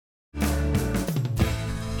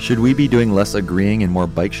Should we be doing less agreeing and more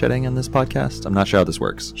bike shedding in this podcast? I'm not sure how this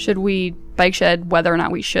works. Should we bike shed whether or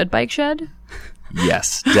not we should bike shed?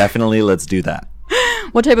 Yes, definitely. Let's do that.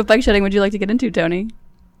 What type of bike shedding would you like to get into, Tony?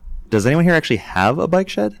 Does anyone here actually have a bike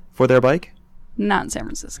shed for their bike? Not in San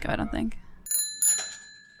Francisco, I don't think.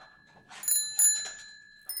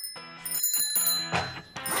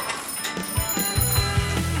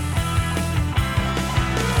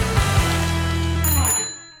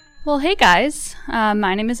 Well, hey guys,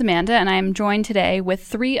 my name is Amanda, and I'm joined today with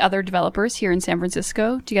 3 other developers here in San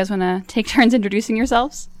Francisco. Do you guys want to take turns introducing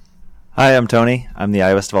yourselves? Hi, I'm Tony. I'm the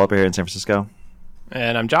iOS developer here in San Francisco.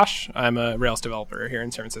 And I'm Josh. I'm a Rails developer here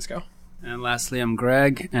in San Francisco. And lastly, I'm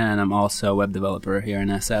Greg, and I'm also a web developer here in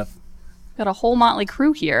SF. Got a whole motley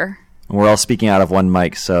crew here. And we're all speaking out of one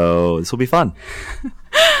mic, so this will be fun.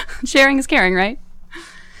 Sharing is caring, right?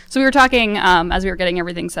 So we were talking, as we were getting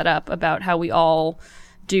everything set up, about how we all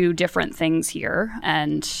do different things here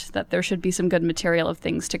and that there should be some good material of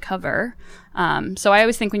things to cover. So I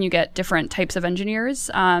always think when you get different types of engineers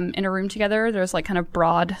in a room together, there's like kind of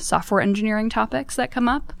broad software engineering topics that come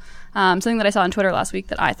up. Something that I saw on Twitter last week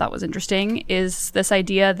that I thought was interesting is this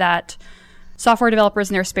idea that software developers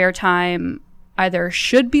in their spare time either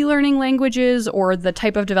should be learning languages, or the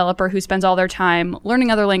type of developer who spends all their time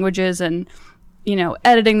learning other languages and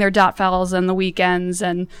editing their dot files on the weekends,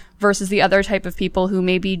 and versus the other type of people who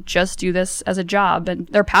maybe just do this as a job and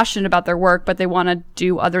they're passionate about their work, but they want to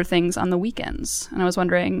do other things on the weekends. And I was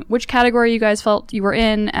wondering which category you guys felt you were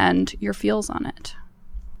in and your feels on it.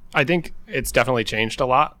 I think it's definitely changed a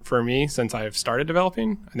lot for me since I've started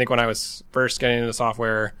developing. I think when I was first getting into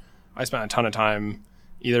software, I spent a ton of time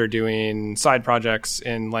either doing side projects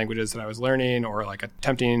in languages that I was learning, or like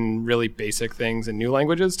attempting really basic things in new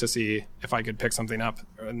languages to see if I could pick something up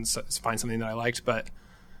and find something that I liked. But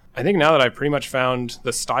I think now that I've pretty much found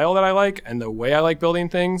the style that I like and the way I like building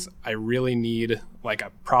things, I really need like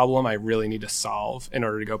a problem I really need to solve in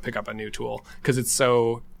order to go pick up a new tool, because it's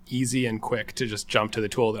so easy and quick to just jump to the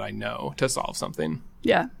tool that I know to solve something.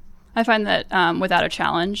 Yeah. I find that without a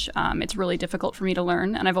challenge, it's really difficult for me to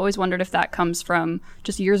learn. And I've always wondered if that comes from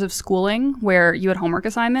just years of schooling where you had homework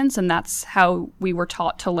assignments and that's how we were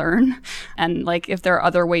taught to learn. And like if there are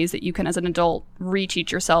other ways that you can, as an adult,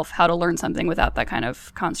 reteach yourself how to learn something without that kind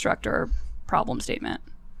of construct or problem statement.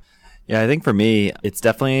 Yeah, I think for me, it's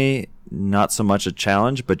definitely not so much a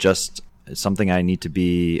challenge, but just something I need to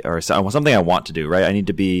be, or something I want to do, right? I need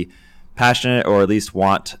to be passionate, or at least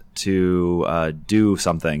want to do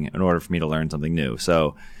something in order for me to learn something new.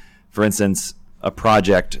 So, for instance, a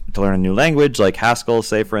project to learn a new language, like Haskell,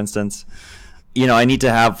 say, for instance, I need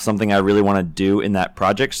to have something I really want to do in that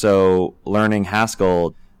project. So learning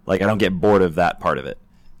Haskell, like I don't get bored of that part of it.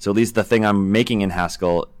 So at least the thing I'm making in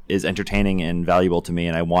Haskell is entertaining and valuable to me,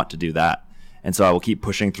 and I want to do that. And so I will keep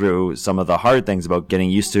pushing through some of the hard things about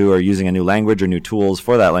getting used to or using a new language or new tools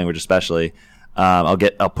for that language, especially. I'll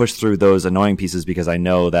push through those annoying pieces because I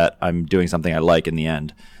know that I'm doing something I like in the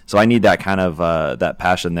end. So I need that kind of that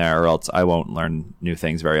passion there, or else I won't learn new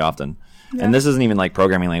things very often. Yeah. And this isn't even like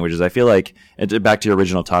programming languages. I feel like, back to your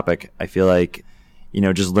original topic, I feel like,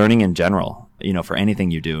 just learning in general, for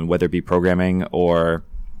anything you do, whether it be programming or,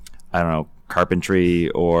 I don't know, carpentry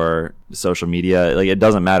or social media, like it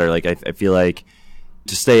doesn't matter. Like I feel like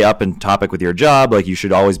to stay up in topic with your job, like you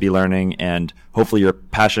should always be learning, and hopefully you're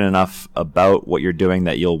passionate enough about what you're doing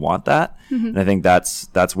that you'll want that. Mm-hmm. And I think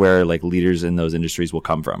that's where like leaders in those industries will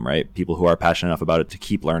come from, right? People who are passionate enough about it to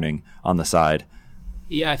keep learning on the side.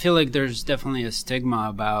 Yeah, I feel like there's definitely a stigma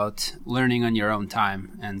about learning on your own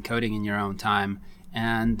time and coding in your own time.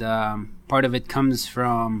 And part of it comes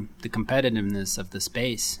from the competitiveness of the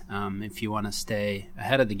space. If you want to stay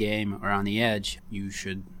ahead of the game or on the edge, you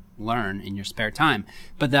should learn in your spare time,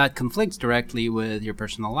 but that conflicts directly with your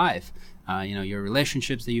personal life, your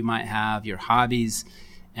relationships that you might have, your hobbies,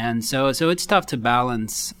 and so it's tough to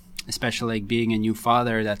balance, especially like being a new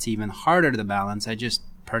father. That's even harder to balance. I just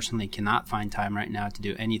personally cannot find time right now to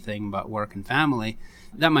do anything but work and family.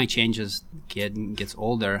 That might change as the kid gets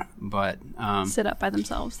older, but sit up by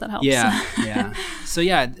themselves, that helps. Yeah. So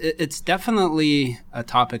it's definitely a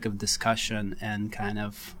topic of discussion and kind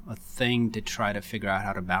of a thing to try to figure out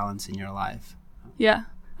how to balance in your life. Yeah.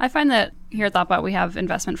 I find that here at ThoughtBot we have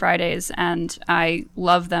Investment Fridays, and I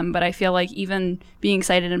love them, but I feel like even being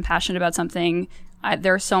excited and passionate about something,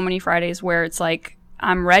 there are so many Fridays where it's like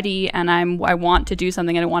I'm ready and I want to do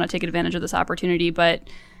something and I want to take advantage of this opportunity, but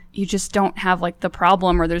you just don't have like the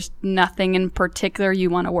problem, or there's nothing in particular you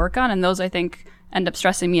want to work on. And those, I think, end up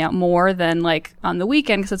stressing me out more than like on the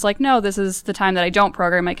weekend, because it's like, no, this is the time that I don't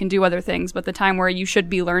program, I can do other things. But the time where you should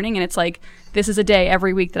be learning, and it's like, this is a day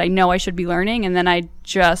every week that I know I should be learning, and then I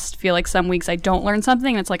just feel like some weeks I don't learn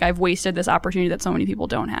something, and it's like I've wasted this opportunity that so many people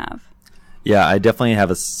don't have. Yeah, I definitely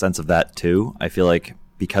have a sense of that too. I feel like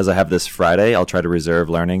because I have this Friday, I'll try to reserve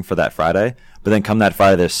learning for that Friday. But then come that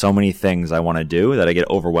Friday, there's so many things I want to do that I get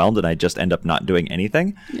overwhelmed and I just end up not doing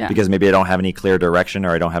anything because maybe I don't have any clear direction,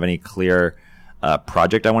 or I don't have any clear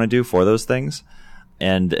project I want to do for those things.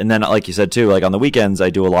 And then, like you said too, like on the weekends, I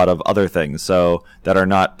do a lot of other things so that are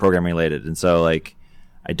not programming related. And so like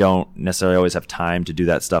I don't necessarily always have time to do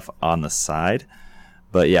that stuff on the side.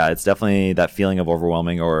 But yeah, it's definitely that feeling of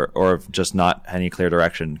overwhelming or of just not any clear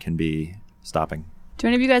direction can be stopping. Do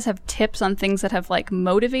any of you guys have tips on things that have like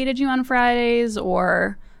motivated you on Fridays?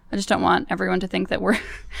 Or I just don't want everyone to think that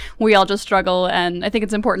we all just struggle. And I think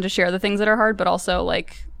it's important to share the things that are hard, but also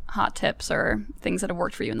like hot tips or things that have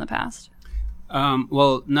worked for you in the past.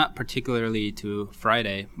 Well, not particularly to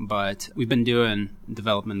Friday, but we've been doing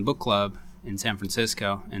development book club in San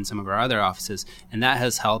Francisco and some of our other offices, and that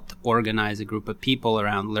has helped organize a group of people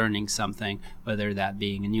around learning something, whether that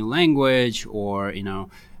being a new language or,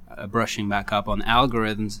 brushing back up on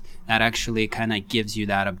algorithms. That actually kind of gives you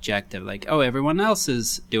that objective, like, oh, everyone else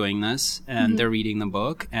is doing this and they're reading the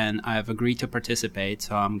book and I've agreed to participate,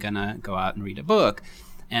 so I'm gonna go out and read a book.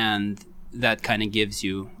 And that kind of gives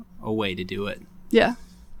you a way to do it. Yeah.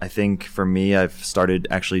 I think for me, I've started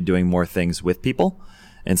actually doing more things with people.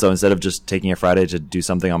 And so instead of just taking a Friday to do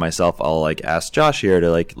something on myself, I'll like ask Josh here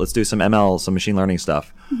to like, let's do some ML, some machine learning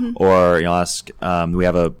stuff. Or, ask, we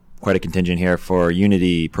have quite a contingent here for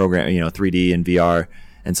Unity program, 3D and VR.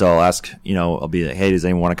 And so I'll ask, I'll be like, hey, does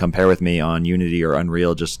anyone want to come pair with me on Unity or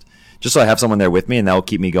Unreal? Just so I have someone there with me, and that will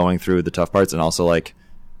keep me going through the tough parts. And also like,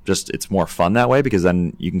 just, it's more fun that way because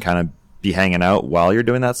then you can kind of be hanging out while you're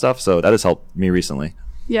doing that stuff. So that has helped me recently.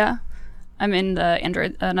 Yeah. I'm in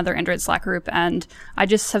another Android Slack group, and I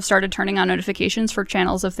just have started turning on notifications for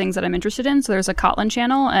channels of things that I'm interested in. So there's a Kotlin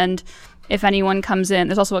channel, and if anyone comes in,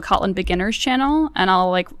 there's also a Kotlin beginners channel, and I'll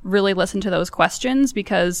like really listen to those questions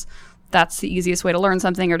because that's the easiest way to learn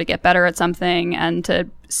something or to get better at something and to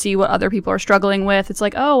see what other people are struggling with. It's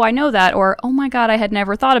like, oh, I know that, or oh my God, I had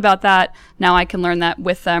never thought about that. Now I can learn that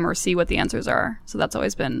with them or see what the answers are. So that's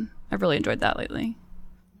always I've really enjoyed that lately.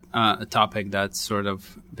 A topic that's sort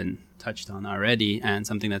of been touched on already, and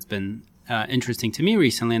something that's been interesting to me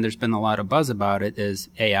recently, and there's been a lot of buzz about it, is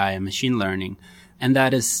AI and machine learning. And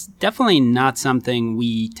that is definitely not something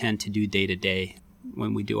we tend to do day to day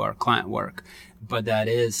when we do our client work, but that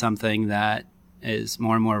is something that is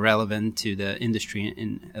more and more relevant to the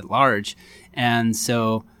industry at large. And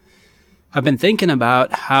so I've been thinking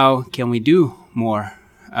about how can we do more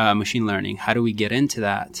machine learning? How do we get into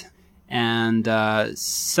that? And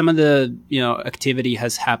some of the activity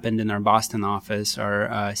has happened in our Boston office. Our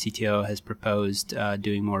CTO has proposed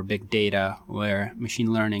doing more big data where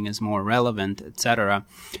machine learning is more relevant, etc.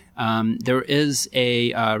 There is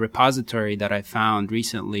a repository that I found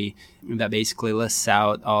recently that basically lists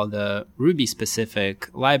out all the Ruby-specific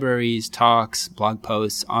libraries, talks, blog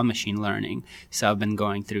posts on machine learning. So I've been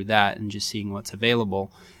going through that and just seeing what's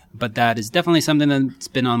available. But that is definitely something that's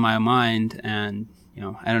been on my mind, and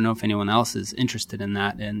I don't know if anyone else is interested in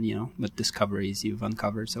that and, what discoveries you've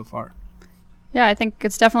uncovered so far. Yeah, I think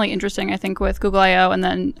it's definitely interesting. I think with Google I/O and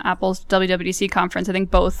then Apple's WWDC conference, I think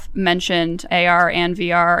both mentioned AR and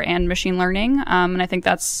VR and machine learning. And I think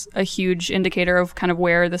that's a huge indicator of kind of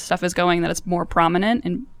where this stuff is going, that it's more prominent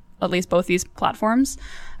in at least both these platforms.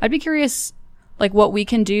 I'd be curious like what we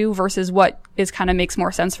can do versus what is kind of makes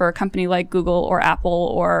more sense for a company like Google or Apple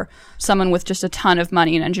or someone with just a ton of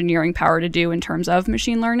money and engineering power to do in terms of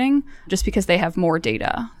machine learning, just because they have more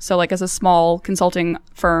data. So like as a small consulting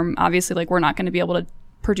firm, obviously like we're not going to be able to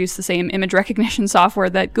produce the same image recognition software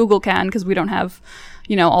that Google can because we don't have,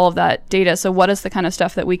 all of that data. So what is the kind of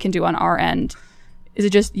stuff that we can do on our end? Is it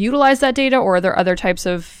just utilize that data, or are there other types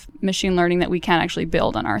of machine learning that we can actually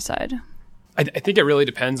build on our side? I think it really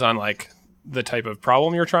depends on like the type of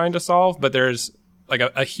problem you're trying to solve, but there's like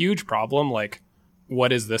a huge problem, like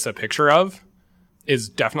what is this a picture of, is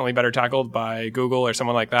definitely better tackled by Google or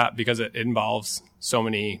someone like that because it involves so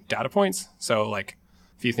many data points. So like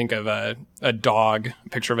if you think of a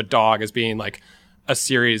picture of a dog as being like a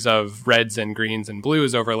series of reds and greens and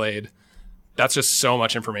blues overlaid, that's just so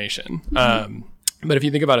much information. But if you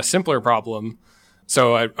think about a simpler problem,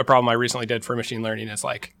 so a problem I recently did for machine learning is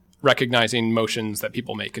like recognizing motions that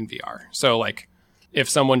people make in VR. So like if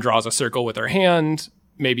someone draws a circle with their hand,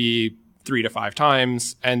 maybe 3 to 5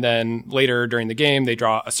 times. And then later during the game, they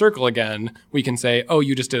draw a circle again. We can say, oh,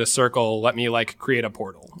 you just did a circle. Let me like create a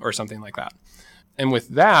portal or something like that. And with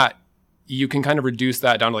that, you can kind of reduce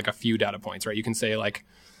that down to like a few data points, right? You can say like,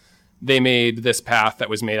 they made this path that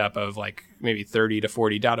was made up of like maybe 30 to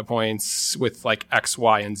 40 data points with like X,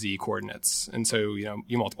 Y, and Z coordinates. And so,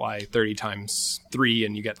 you multiply 30 times 3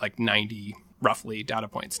 and you get like 90 roughly data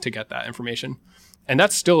points to get that information. And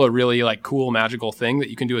that's still a really like cool, magical thing that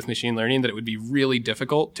you can do with machine learning that it would be really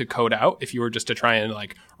difficult to code out if you were just to try and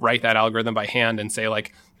like write that algorithm by hand and say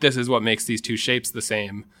like, this is what makes these two shapes the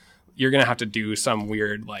same. You're going to have to do some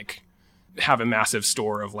weird like have a massive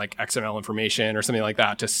store of like XML information or something like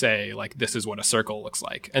that to say like this is what a circle looks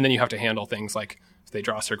like. And then you have to handle things like if they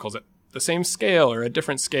draw circles at the same scale or a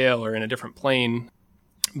different scale or in a different plane.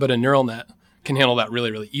 But a neural net can handle that really,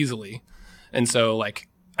 really easily. And so like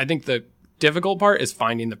I think the difficult part is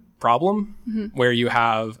finding the problem where you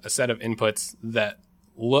have a set of inputs that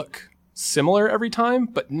look similar every time,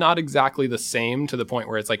 but not exactly the same to the point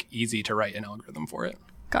where it's like easy to write an algorithm for it.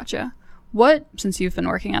 Gotcha. Since you've been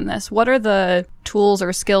working on this, what are the tools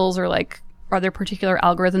or skills or like, are there particular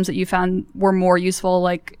algorithms that you found were more useful?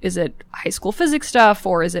 Like, is it high school physics stuff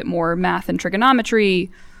or is it more math and trigonometry?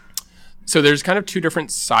 So there's kind of two different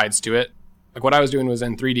sides to it. Like what I was doing was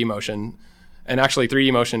in 3D motion. And actually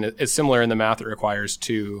 3D motion is similar in the math it requires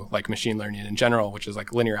to like machine learning in general, which is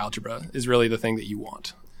like linear algebra is really the thing that you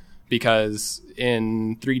want. Because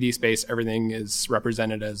in 3D space, everything is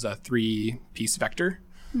represented as a 3-piece vector.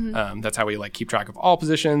 That's how we like keep track of all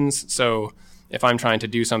positions. So if I'm trying to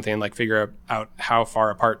do something like figure out how far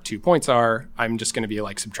apart 2 points are, I'm just going to be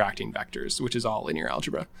like subtracting vectors, which is all linear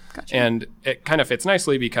algebra. Gotcha. And it kind of fits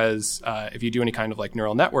nicely because if you do any kind of like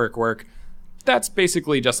neural network work, that's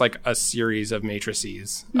basically just like a series of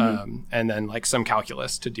matrices and then like some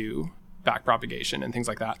calculus to do back propagation and things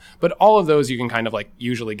like that. But all of those you can kind of like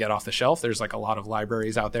usually get off the shelf. There's like a lot of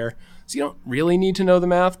libraries out there. So you don't really need to know the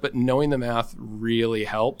math, but knowing the math really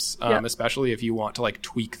helps, especially if you want to like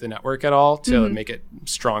tweak the network at all to make it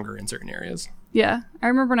stronger in certain areas. Yeah. I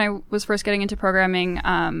remember when I was first getting into programming,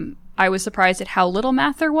 I was surprised at how little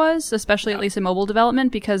math there was, especially at least in mobile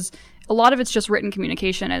development, because a lot of it's just written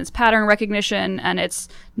communication and it's pattern recognition and it's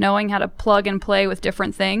knowing how to plug and play with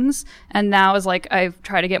different things. And now as like I've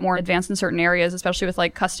tried to get more advanced in certain areas, especially with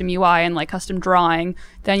like custom UI and like custom drawing,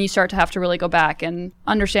 then you start to have to really go back and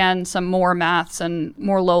understand some more maths and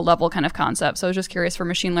more low level kind of concepts. So I was just curious for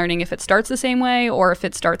machine learning if it starts the same way or if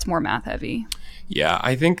it starts more math heavy. Yeah,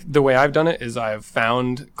 I think the way I've done it is I've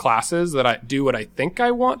found classes that I do what I think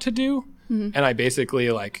I want to do. And I basically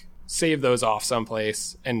like save those off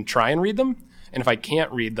someplace and try and read them. And if I can't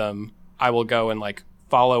read them, I will go and like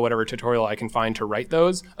follow whatever tutorial I can find to write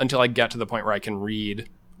those until I get to the point where I can read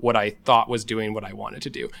what I thought was doing what I wanted to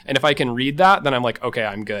do. And if I can read that, then I'm like, okay,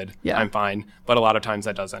 I'm good. Yeah. I'm fine. But a lot of times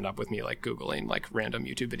that does end up with me like Googling like random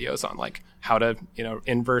YouTube videos on like how to,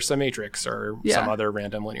 inverse a matrix or some other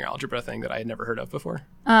random linear algebra thing that I had never heard of before.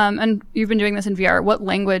 And you've been doing this in VR. What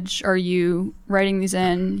language are you writing these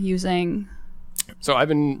in using? So I've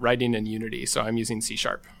been writing in Unity, so I'm using C#.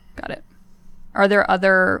 Got it. Are there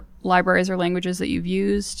other libraries or languages that you've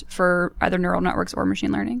used for either neural networks or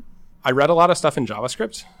machine learning? I read a lot of stuff in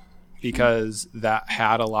JavaScript because that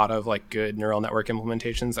had a lot of like good neural network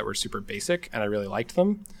implementations that were super basic and I really liked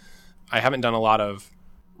them. I haven't done a lot of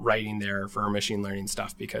writing there for machine learning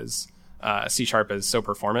stuff because C# is so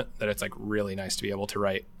performant that it's like really nice to be able to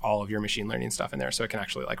write all of your machine learning stuff in there so it can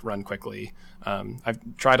actually like run quickly. I've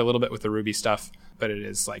tried a little bit with the Ruby stuff, but it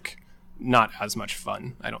is like not as much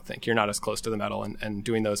fun, I don't think. You're not as close to the metal and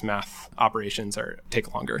doing those math operations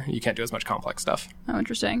take longer. You can't do as much complex stuff. Oh,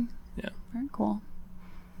 interesting. Yeah. Very cool.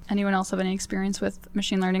 Anyone else have any experience with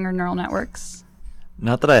machine learning or neural networks?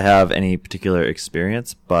 Not that I have any particular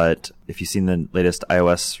experience, but if you've seen the latest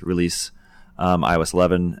iOS release, iOS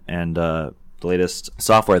 11, and the latest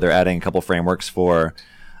software, they're adding a couple frameworks for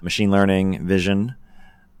machine learning, vision,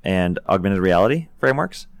 and augmented reality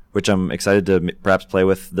frameworks, which I'm excited to perhaps play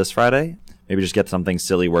with this Friday. Maybe just get something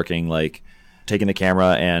silly working, like taking the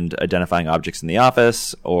camera and identifying objects in the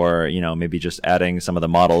office, or maybe just adding some of the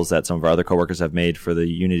models that some of our other coworkers have made for the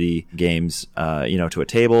Unity games, to a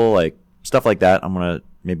table, like stuff like that. I'm gonna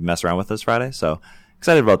maybe mess around with this Friday, so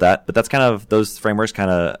excited about that. But that's kind of, those frameworks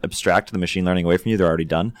kind of abstract the machine learning away from you. They're already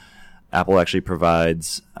done. Apple actually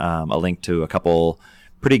provides a link to a couple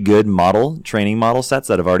pretty good training model sets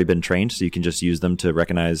that have already been trained, so you can just use them to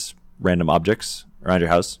recognize random objects around your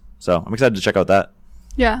house. So I'm excited to check out that.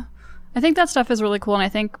 Yeah. I think that stuff is really cool. And I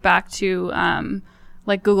think back to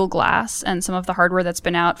like Google Glass and some of the hardware that's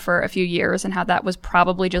been out for a few years, and how that was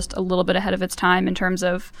probably just a little bit ahead of its time in terms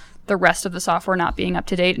of the rest of the software not being up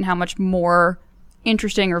to date, and how much more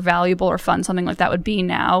interesting or valuable or fun something like that would be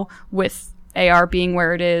now with AR being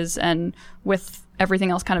where it is and with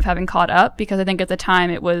everything else kind of having caught up. Because I think at the time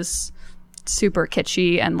it was super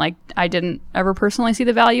kitschy and like I didn't ever personally see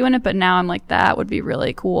the value in it, but now I'm like, that would be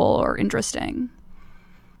really cool or interesting.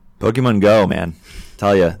 Pokemon Go, man.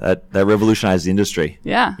 Tell you, that revolutionized the industry.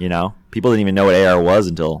 Yeah. You know, people didn't even know what AR was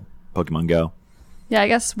until Pokemon Go. Yeah, I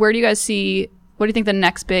guess, where do you guys see, what do you think the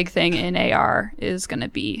next big thing in AR is going to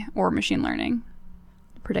be, or machine learning?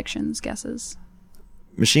 Predictions, guesses?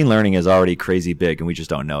 Machine learning is already crazy big and we just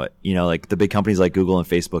don't know it. You know, like the big companies like Google and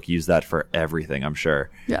Facebook use that for everything, I'm sure.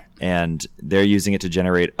 Yeah. And they're using it to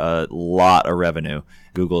generate a lot of revenue.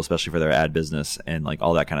 Google, especially for their ad business and like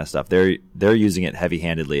all that kind of stuff. They're using it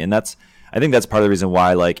heavy-handedly. And I think that's part of the reason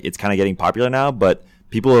why like it's kind of getting popular now, but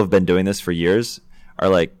people who have been doing this for years are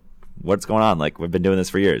like, what's going on? Like, we've been doing this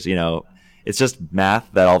for years, you know. It's just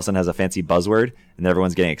math that all of a sudden has a fancy buzzword and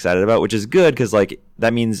everyone's getting excited about, which is good because like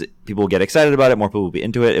that means people will get excited about it, more people will be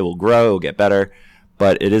into it, it will grow, it will get better.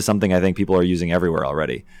 But it is something I think people are using everywhere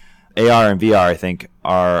already. AR and VR, I think,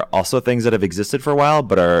 are also things that have existed for a while,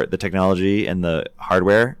 but are the technology and the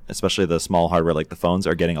hardware, especially the small hardware like the phones,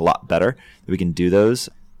 are getting a lot better. We can do those.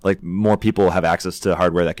 Like more people have access to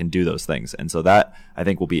hardware that can do those things. And so that I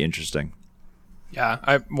think will be interesting. Yeah,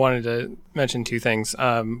 I wanted to mention two things.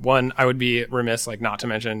 One, I would be remiss like not to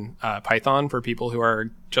mention Python for people who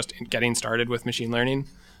are just getting started with machine learning.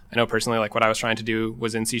 I know personally, like what I was trying to do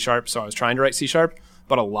was in C#, so I was trying to write C#,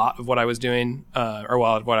 but a lot of what I was doing,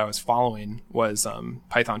 what I was following was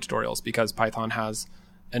Python tutorials, because Python has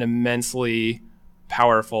an immensely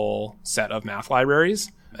powerful set of math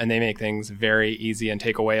libraries. And they make things very easy and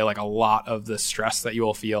take away like a lot of the stress that you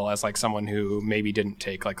will feel as like someone who maybe didn't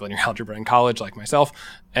take like linear algebra in college, like myself.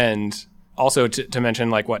 And also to mention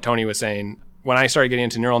like what Tony was saying, when I started getting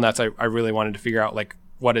into neural nets, I really wanted to figure out like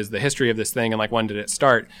what is the history of this thing and like when did it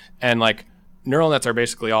start? And like neural nets are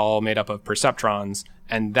basically all made up of perceptrons.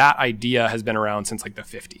 And that idea has been around since like the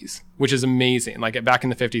 50s, which is amazing. Like back in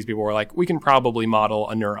the 50s, people were like, we can probably model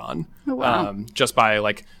a neuron. Oh, wow. Just by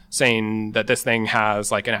like saying that this thing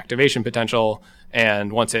has like an activation potential.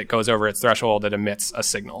 And once it goes over its threshold, it emits a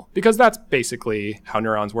signal, because that's basically how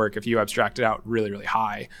neurons work if you abstract it out really, really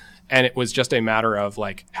high. And it was just a matter of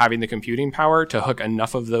like having the computing power to hook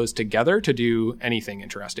enough of those together to do anything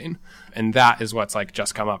interesting. And that is what's like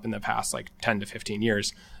just come up in the past like 10 to 15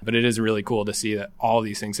 years. But it is really cool to see that all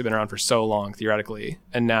these things have been around for so long theoretically.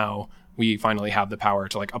 And now we finally have the power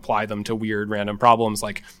to like apply them to weird random problems.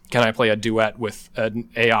 Like, can I play a duet with an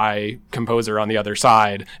AI composer on the other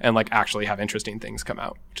side and like actually have interesting things come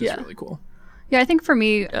out, which is really cool. Yeah, I think for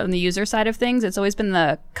me, on the user side of things, it's always been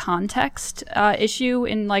the context issue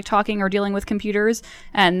in like talking or dealing with computers.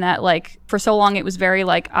 And that like for so long, it was very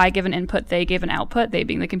like I give an input, they give an output, they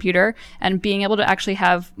being the computer, and being able to actually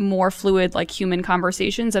have more fluid like human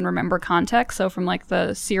conversations and remember context. So from like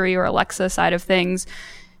the Siri or Alexa side of things,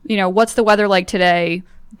 you know, what's the weather like today?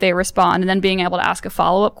 They respond, and then being able to ask a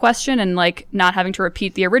follow-up question and like not having to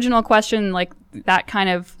repeat the original question, like that kind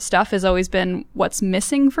of stuff has always been what's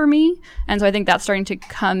missing for me. And so I think that's starting to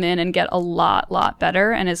come in and get a lot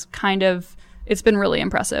better, and is kind of, it's been really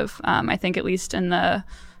impressive. I think at least in the,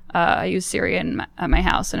 I use Siri at my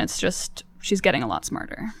house, and it's just, she's getting a lot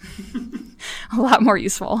smarter, a lot more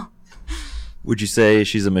useful. Would you say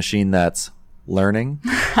she's a machine that's learning?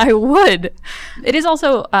 I would. It is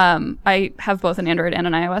also, I have both an Android and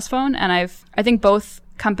an iOS phone, and I think both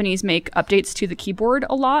companies make updates to the keyboard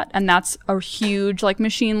a lot, and that's a huge like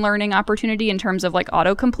machine learning opportunity in terms of like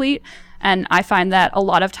autocomplete. And I find that a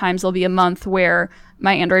lot of times there'll be a month where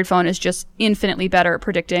my Android phone is just infinitely better at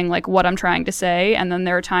predicting like what I'm trying to say, and then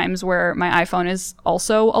there are times where my iPhone is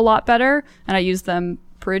also a lot better, and I use them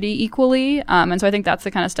pretty equally. And so I think that's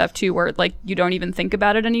the kind of stuff too where like you don't even think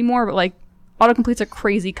about it anymore, but like autocomplete's a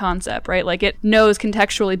crazy concept, right? Like it knows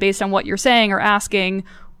contextually based on what you're saying or asking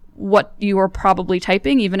what you are probably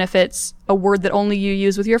typing, even if it's a word that only you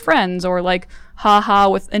use with your friends, or like haha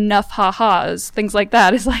with enough ha-has, things like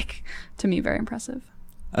that is like, to me, very impressive.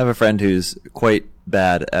 I have a friend who's quite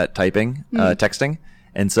bad at typing, texting.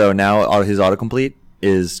 And so now all his autocomplete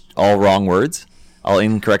is all wrong words, all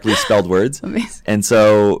incorrectly spelled words. Amazing. And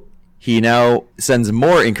so he now sends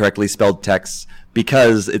more incorrectly spelled texts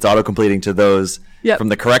because it's auto-completing to those from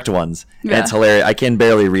the correct ones. And it's hilarious. I can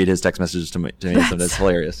barely read his text messages to me, so that's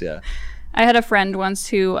hilarious, yeah. I had a friend once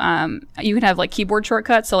who, you can have like keyboard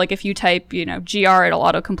shortcuts. So like if you type, GR, it'll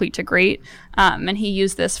autocomplete to great. And he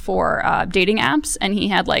used this for dating apps, and he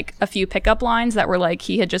had like a few pickup lines that were like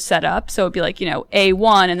he had just set up. So it'd be like,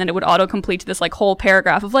 A1, and then it would autocomplete to this like whole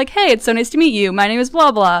paragraph of like, hey, it's so nice to meet you. My name is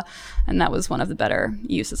blah, blah. And that was one of the better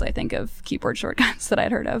uses, I think, of keyboard shortcuts that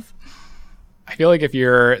I'd heard of. I feel like if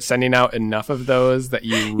you're sending out enough of those that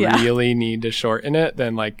you really need to shorten it,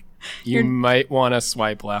 then like you might want to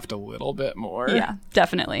swipe left a little bit more. Yeah,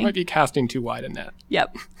 definitely. Might be casting too wide a net.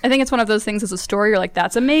 Yep. I think it's one of those things as a story, you're like,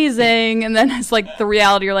 that's amazing. And then it's like the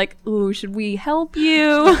reality, you're like, ooh, should we help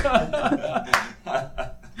you?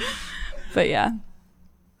 But yeah.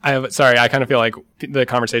 I kind of feel like the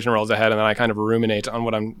conversation rolls ahead and then I kind of ruminate on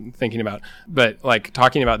what I'm thinking about. But like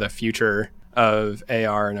talking about the future of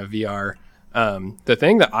AR and of VR, the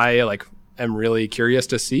thing that I like am really curious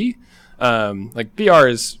to see, like VR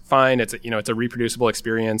is fine. It's it's a reproducible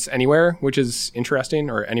experience anywhere, which is interesting,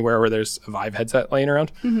 or anywhere where there's a Vive headset laying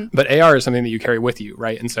around. Mm-hmm. But AR is something that you carry with you,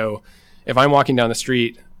 right? And so if I'm walking down the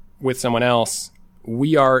street with someone else,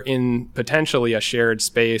 we are in potentially a shared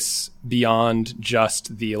space beyond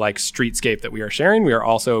just the like streetscape that we are sharing. We are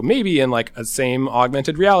also maybe in like a same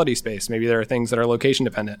augmented reality space. Maybe there are things that are location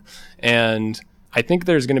dependent. And I think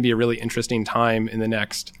there's going to be a really interesting time in the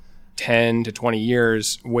next 10 to 20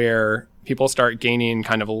 years where people start gaining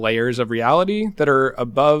kind of layers of reality that are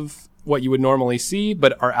above what you would normally see,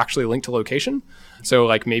 but are actually linked to location. So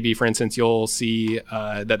like maybe, for instance, you'll see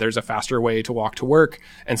that there's a faster way to walk to work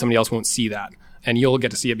and somebody else won't see that. And you'll get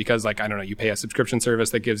to see it because, like, I don't know, you pay a subscription service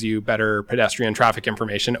that gives you better pedestrian traffic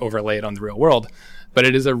information overlaid on the real world. But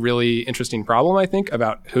it is a really interesting problem, I think,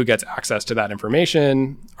 about who gets access to that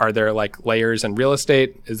information. Are there like layers in real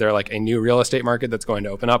estate? Is there like a new real estate market that's going to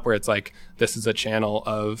open up where it's like, this is a channel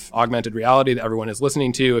of augmented reality that everyone is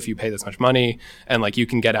listening to if you pay this much money, and like you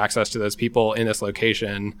can get access to those people in this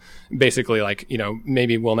location. Basically, like,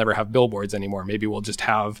 maybe we'll never have billboards anymore. Maybe we'll just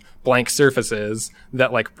have blank surfaces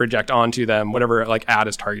that like project onto them, whatever like ad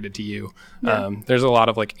is targeted to you. Yeah. There's a lot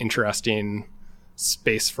of like interesting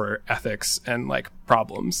space for ethics and like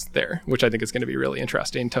problems there, which I think is going to be really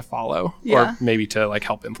interesting to follow, or maybe to like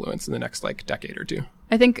help influence in the next like decade or two.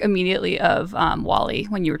 I think immediately of WALL-E,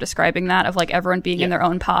 when you were describing that, of like everyone being in their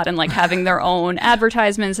own pod and like having their own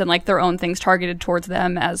advertisements and like their own things targeted towards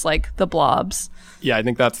them as like the blobs. Yeah, I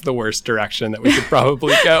think that's the worst direction that we could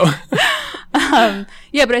probably go.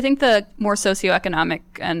 Yeah, but I think the more socioeconomic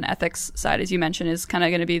and ethics side, as you mentioned, is kind of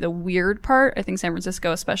going to be the weird part. I think San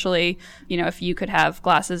Francisco, especially, if you could have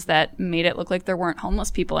glasses that made it look like there weren't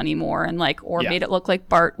homeless people anymore, and like, or made it look like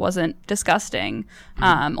BART wasn't disgusting,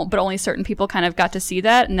 but only certain people kind of got to see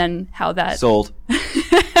that, and then how that sold.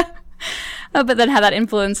 But then how that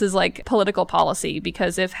influences like political policy,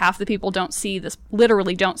 because if half the people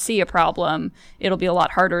literally don't see a problem, it'll be a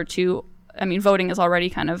lot harder to. I mean, voting is already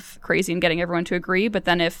kind of crazy and getting everyone to agree, but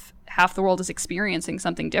then if half the world is experiencing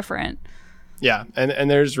something different. Yeah, and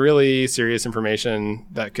there's really serious information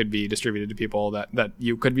that could be distributed to people that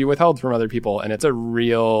you could be withheld from other people, and it's a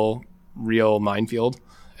real minefield.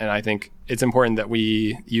 And I think it's important that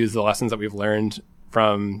we use the lessons that we've learned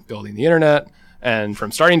from building the internet and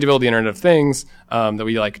from starting to build the Internet of Things, that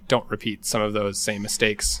we like don't repeat some of those same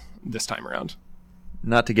mistakes this time around.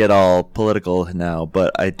 Not to get all political now,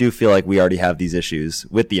 but I do feel like we already have these issues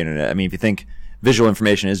with the internet. I mean, if you think visual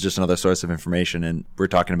information is just another source of information, and we're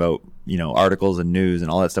talking about, articles and news and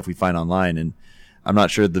all that stuff we find online, and I'm not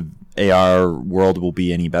sure the AR world will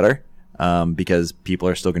be any better, because people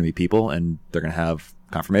are still going to be people, and they're going to have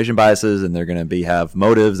confirmation biases, and they're going to have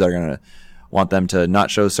motives that are going to want them to not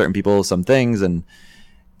show certain people some things, and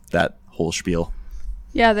that whole spiel.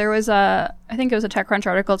 Yeah, there was I think it was a TechCrunch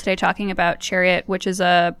article today talking about Chariot, which is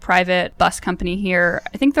a private bus company here.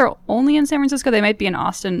 I think they're only in San Francisco. They might be in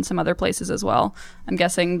Austin and some other places as well. I'm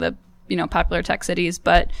guessing the, popular tech cities.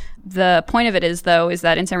 But the point of it is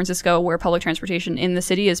that in San Francisco, where public transportation in the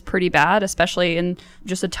city is pretty bad, especially in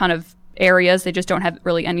just a ton of areas, they just don't have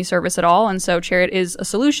really any service at all. And so Chariot is a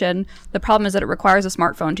solution. The problem is that it requires a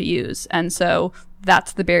smartphone to use. And so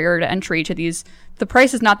that's the barrier to entry to these. The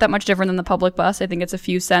price is not that much different than the public bus. I think it's a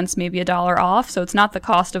few cents, maybe $1 off. So it's not the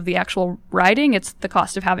cost of the actual riding. It's the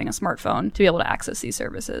cost of having a smartphone to be able to access these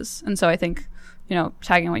services. And so I think,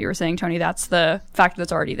 tagging on what you were saying, Tony, that's the factor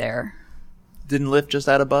that's already there. Didn't Lyft just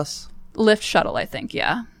add a bus? Lyft Shuttle, I think,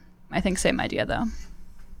 yeah. I think same idea, though.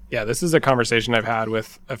 Yeah, this is a conversation I've had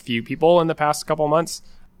with a few people in the past couple months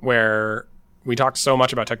where we talked so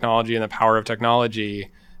much about technology and the power of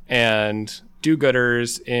technology, and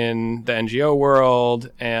do-gooders in the NGO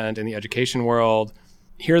world and in the education world,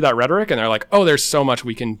 hear that rhetoric and they're like, oh, there's so much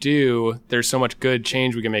we can do. There's so much good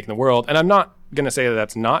change we can make in the world. And I'm not going to say that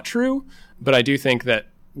that's not true, but I do think that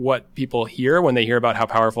what people hear when they hear about how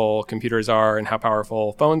powerful computers are and how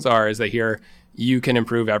powerful phones are is they hear you can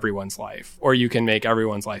improve everyone's life or you can make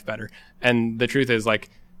everyone's life better. And the truth is like,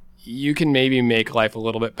 you can maybe make life a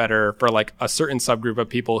little bit better for like a certain subgroup of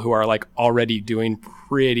people who are like already doing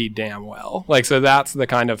pretty damn well. Like, so that's the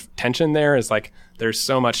kind of tension there is like, there's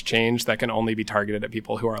so much change that can only be targeted at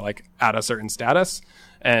people who are like at a certain status.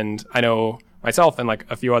 And I know myself and like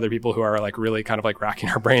a few other people who are like really kind of like racking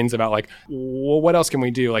our brains about like, well, what else can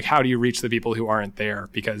we do? Like, how do you reach the people who aren't there?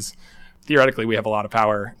 Because theoretically we have a lot of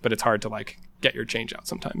power, but it's hard to like get your change out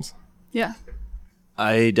sometimes. Yeah.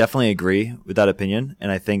 I definitely agree with that opinion.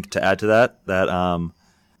 And I think to add to that,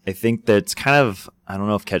 I think that it's kind of, I don't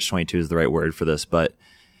know if catch-22 is the right word for this, but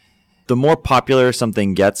the more popular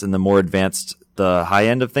something gets and the more advanced the high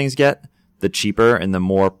end of things get, the cheaper and the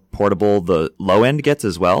more portable the low end gets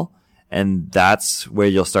as well. And that's where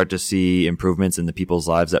you'll start to see improvements in the people's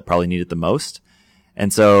lives that probably need it the most.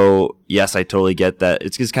 And so, yes, I totally get that.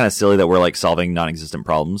 It's just kind of silly that we're like solving non-existent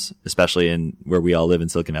problems, especially in where we all live in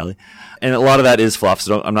Silicon Valley. And a lot of that is fluff.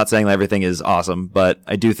 So I'm not saying that everything is awesome, but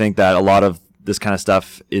I do think that a lot of this kind of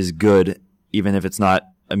stuff is good, even if it's not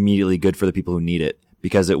immediately good for the people who need it,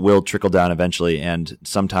 because it will trickle down eventually. And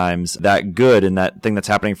sometimes that good and that thing that's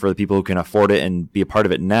happening for the people who can afford it and be a part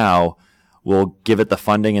of it now will give it the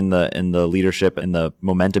funding and the leadership and the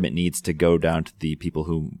momentum it needs to go down to the people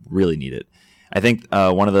who really need it. I think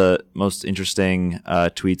one of the most interesting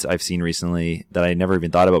tweets I've seen recently that I never even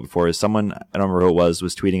thought about before is someone, I don't remember who it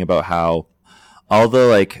was tweeting about how all the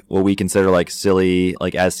like what we consider like silly,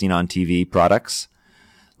 like as seen on TV products,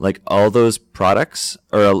 like all those products,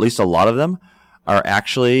 or at least a lot of them, are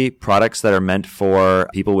actually products that are meant for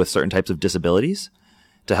people with certain types of disabilities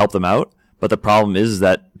to help them out. But the problem is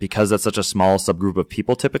that because that's such a small subgroup of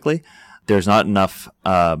people typically, there's not enough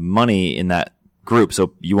money in that group.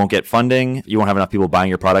 So you won't get funding. You won't have enough people buying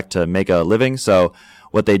your product to make a living. So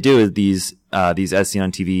what they do is these as seen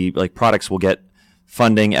on TV, like products will get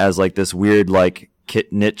funding as like this weird, like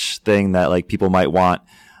kit niche thing that like people might want.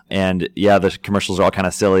 And yeah, the commercials are all kind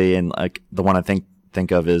of silly. And like the one I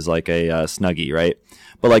think of is like a Snuggie, right?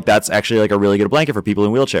 But like that's actually like a really good blanket for people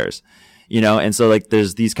in wheelchairs, you know? And so like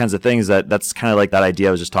there's these kinds of things that's kind of like that idea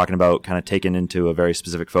I was just talking about, kind of taken into a very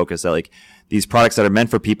specific focus that like these products that are meant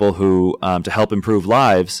for people who, to help improve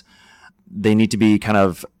lives, they need to be kind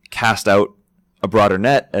of cast out a broader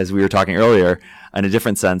net, as we were talking earlier, in a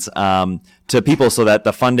different sense, to people so that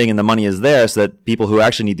the funding and the money is there so that people who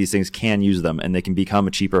actually need these things can use them and they can become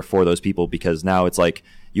cheaper for those people because now it's like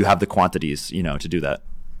you have the quantities, you know, to do that.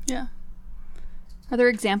 Yeah. Are there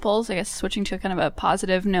examples, I guess, switching to kind of a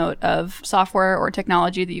positive note of software or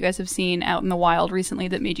technology that you guys have seen out in the wild recently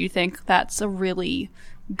that made you think that's a really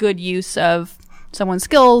good use of someone's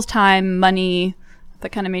skills, time, money,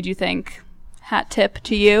 that kind of made you think, hat tip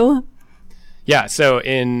to you? Yeah, so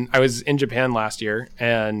I was in Japan last year,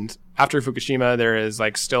 and after Fukushima, there is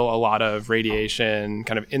like still a lot of radiation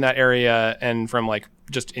kind of in that area, and from like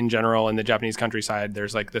just in general in the Japanese countryside,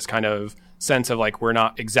 there's like this kind of sense of like we're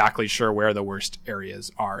not exactly sure where the worst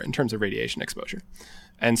areas are in terms of radiation exposure.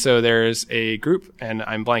 And so there's a group, and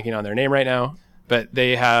I'm blanking on their name right now, but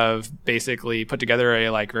they have basically put together a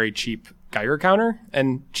like very cheap Geiger counter,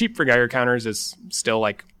 and cheap for Geiger counters is still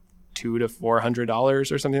like $200 to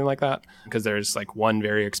 $400 or something like that, because there's like one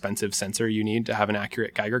very expensive sensor you need to have an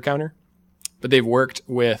accurate Geiger counter. But they've worked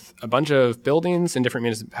with a bunch of buildings in different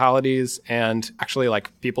municipalities and actually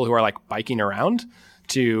like people who are like biking around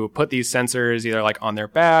to put these sensors either like on their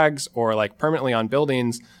bags or like permanently on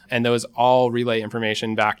buildings. And those all relay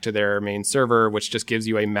information back to their main server, which just gives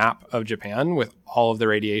you a map of Japan with all of the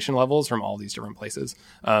radiation levels from all these different places.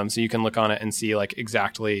 So you can look on it and see like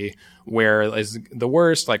exactly where is the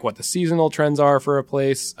worst, like what the seasonal trends are for a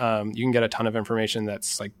place. You can get a ton of information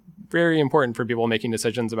that's like very important for people making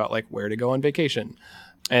decisions about like where to go on vacation.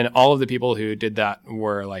 And all of the people who did that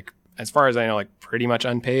were like, as far as I know, like pretty much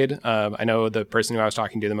unpaid. I know the person who I was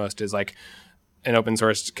talking to the most is like an open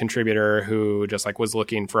source contributor who just like was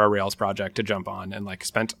looking for a Rails project to jump on and like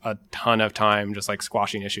spent a ton of time just like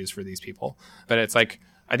squashing issues for these people. But it's like,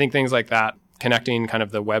 I think things like that, connecting kind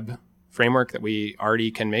of the web framework that we already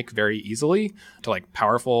can make very easily to like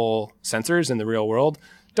powerful sensors in the real world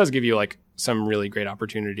does give you like some really great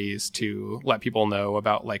opportunities to let people know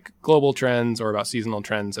about like global trends or about seasonal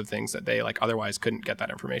trends of things that they like otherwise couldn't get that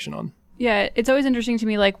information on. Yeah, it's always interesting to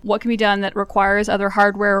me, like what can be done that requires other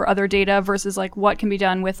hardware or other data versus like what can be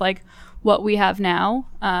done with like what we have now.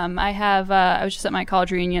 I was just at my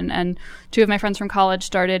college reunion, and two of my friends from college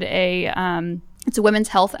started a It's a women's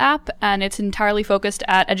health app, and it's entirely focused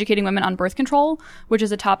at educating women on birth control, which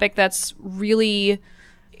is a topic that's really...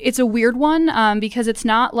 It's a weird one because it's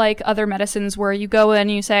not like other medicines where you go in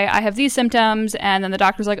and you say, I have these symptoms, and then the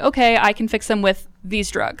doctor's like, okay, I can fix them with these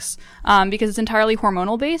drugs because it's entirely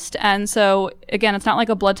hormonal based. And so, again, it's not like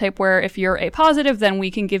a blood type where if you're A positive, then we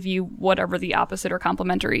can give you whatever the opposite or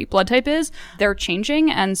complementary blood type is. They're changing,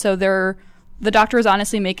 and so the doctor is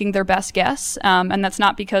honestly making their best guess, and that's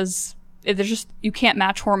not because... There's just, you can't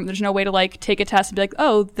match hormone. There's no way to like take a test and be like,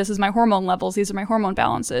 oh, this is my hormone levels. These are my hormone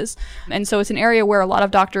balances. And so it's an area where a lot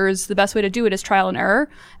of doctors, the best way to do it is trial and error.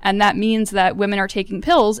 And that means that women are taking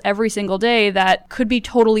pills every single day that could be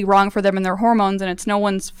totally wrong for them and their hormones. And it's no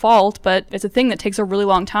one's fault, but it's a thing that takes a really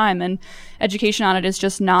long time. And education on it is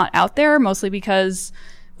just not out there, mostly because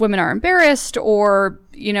women are embarrassed or,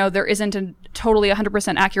 you know, there isn't a totally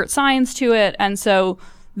 100% accurate science to it. And so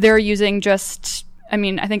they're using just...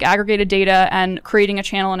 I think aggregated data and creating a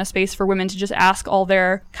channel and a space for women to just ask all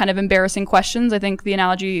their kind of embarrassing questions. I think the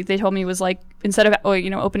analogy they told me was like, instead of,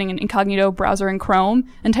 opening an incognito browser in Chrome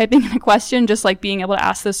and typing in a question, just like being able to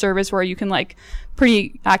ask this service where you can like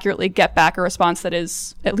pretty accurately get back a response that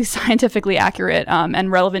is at least scientifically accurate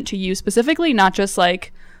and relevant to you specifically, not just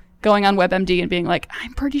like going on WebMD and being like,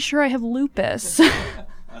 I'm pretty sure I have lupus.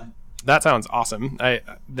 That sounds awesome.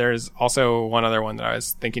 There's also one other one that I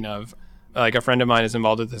was thinking of. Like a friend of mine is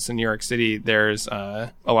involved with this in New York City. There's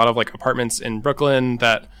a lot of like apartments in Brooklyn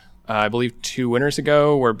that I believe 2 winters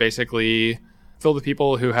ago were basically filled with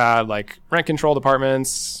people who had like rent controlled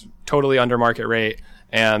apartments, totally under market rate,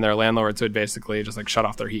 and their landlords would basically just like shut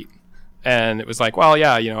off their heat. And it was like, well,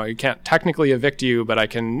 yeah, you can't technically evict you, but I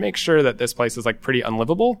can make sure that this place is like pretty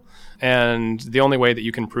unlivable. And the only way that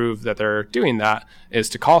you can prove that they're doing that is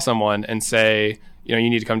to call someone and say, you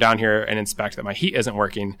need to come down here and inspect that my heat isn't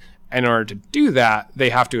working. And in order to do that,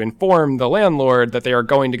 they have to inform the landlord that they are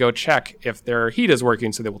going to go check if their heat is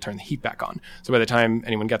working, so they will turn the heat back on. So by the time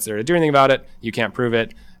anyone gets there to do anything about it, you can't prove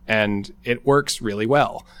it, and it works really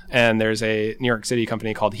well. And there's a New York City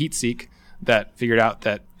company called HeatSeek that figured out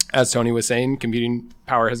that, as Tony was saying, computing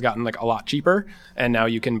power has gotten like a lot cheaper, and now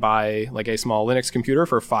you can buy like a small Linux computer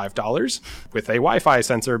for $5 with a Wi-Fi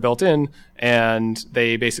sensor built in, and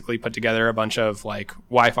they basically put together a bunch of like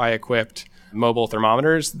Wi-Fi equipped mobile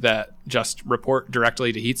thermometers that just report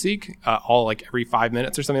directly to HeatSeek, all like every 5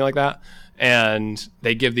 minutes or something like that. And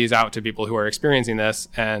they give these out to people who are experiencing this.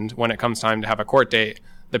 And when it comes time to have a court date,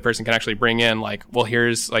 the person can actually bring in like, well,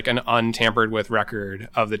 here's like an untampered with record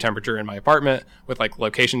of the temperature in my apartment with like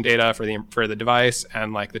location data for the device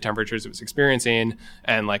and like the temperatures it was experiencing.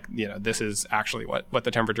 And like, this is actually what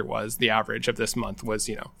the temperature was. The average of this month was,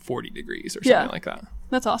 40 degrees or something like that.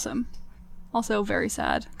 That's awesome. Also very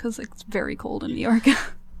sad because it's very cold in New York.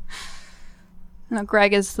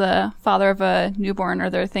 Greg is the father of a newborn. Are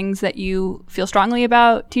there things that you feel strongly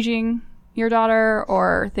about teaching your daughter,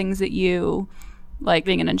 or things that you like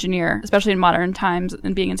being an engineer, especially in modern times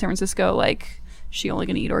and being in San Francisco? Like, is she only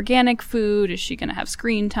going to eat organic food? Is she going to have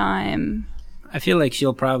screen time? I feel like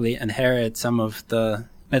she'll probably inherit some of the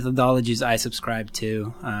methodologies I subscribe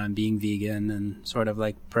to, being vegan and sort of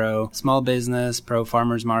like pro small business, pro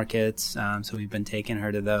farmers markets. So we've been taking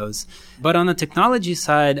her to those. But on the technology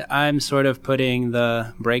side, I'm sort of putting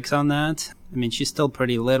the brakes on that. She's still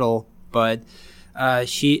pretty little, but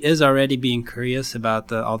she is already being curious about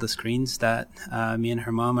all the screens that me and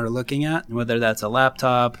her mom are looking at, whether that's a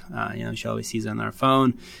laptop. She always sees it on her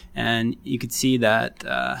phone, and you could see that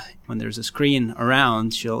when there's a screen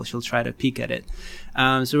around, she'll try to peek at it.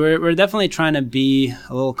 So we're definitely trying to be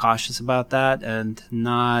a little cautious about that and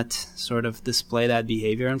not sort of display that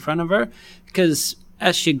behavior in front of her, because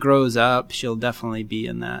as she grows up, she'll definitely be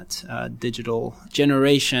in that digital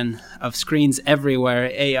generation of screens everywhere,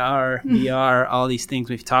 AR, VR, all these things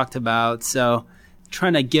we've talked about. So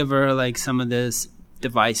trying to give her like some of this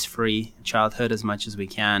device-free childhood as much as we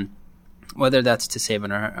can, whether that's to save on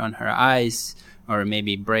her eyes or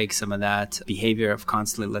maybe break some of that behavior of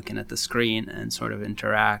constantly looking at the screen and sort of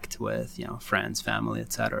interact with, friends, family,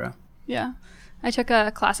 etc. Yeah. I took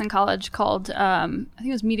a class in college called, I think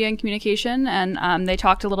it was Media and Communication, and they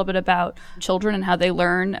talked a little bit about children and how they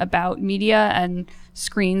learn about media and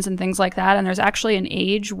screens and things like that. And there's actually an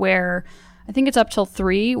age where, I think it's up till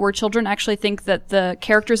 3, where children actually think that the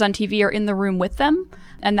characters on TV are in the room with them.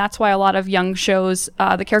 And that's why a lot of young shows,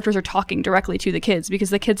 the characters are talking directly to the kids,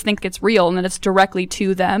 because the kids think it's real and that it's directly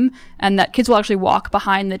to them, and that kids will actually walk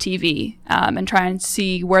behind the TV and try and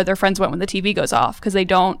see where their friends went when the TV goes off, because they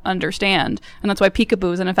don't understand. And that's why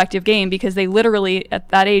Peekaboo is an effective game, because they literally, at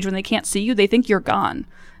that age, when they can't see you, they think you're gone.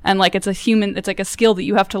 And like it's like a skill that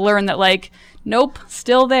you have to learn that like, nope,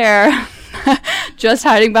 still there, just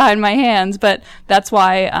hiding behind my hands. But that's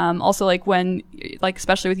why also like when, like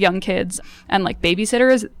especially with young kids and like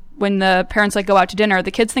babysitters, when the parents like go out to dinner,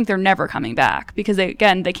 the kids think they're never coming back because they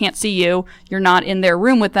can't see you. You're not in their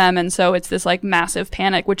room with them. And so it's this like massive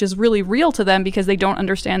panic, which is really real to them because they don't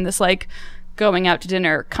understand this like going out to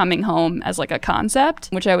dinner, coming home as like a concept,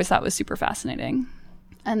 which I always thought was super fascinating.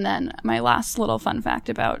 And then my last little fun fact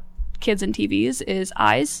about kids and TVs is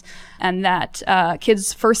eyes, and that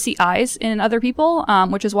kids first see eyes in other people,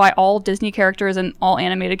 which is why all Disney characters and all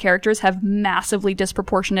animated characters have massively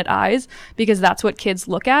disproportionate eyes, because that's what kids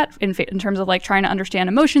look at in terms of like trying to understand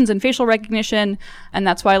emotions and facial recognition. And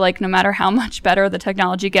that's why like no matter how much better the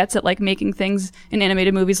technology gets at like making things in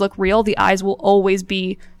animated movies look real, the eyes will always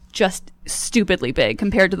be just stupidly big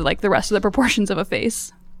compared to the rest of the proportions of a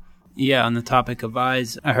face. Yeah, on the topic of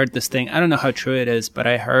eyes, I heard this thing. I don't know how true it is, but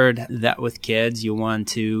I heard that with kids, you want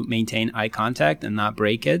to maintain eye contact and not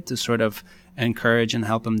break it to sort of encourage and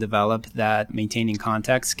help them develop that maintaining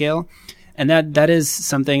contact skill. And that is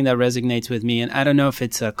something that resonates with me. And I don't know if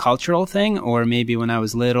it's a cultural thing, or maybe when I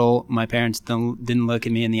was little, my parents didn't look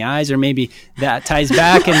at me in the eyes, or maybe that ties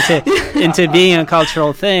back into being a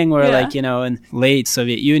cultural thing where like, you know, in late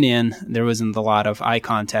Soviet Union, there wasn't a lot of eye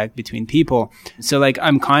contact between people. So like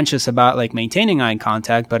I'm conscious about like maintaining eye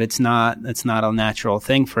contact, but it's not a natural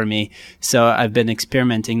thing for me. So I've been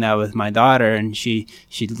experimenting that with my daughter, and she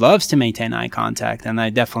loves to maintain eye contact. And I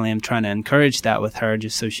definitely am trying to encourage that with her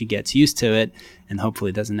just so she gets used to it and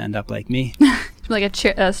hopefully doesn't end up like me. Like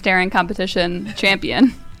a staring competition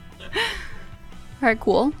champion. All right,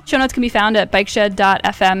 cool. Show notes can be found at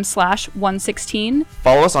bikeshed.fm/116.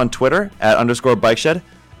 Follow us on Twitter @_bikeshed,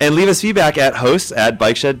 and leave us feedback at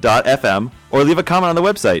hosts@bikeshed.fm, or leave a comment on the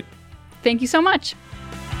website. Thank you so much.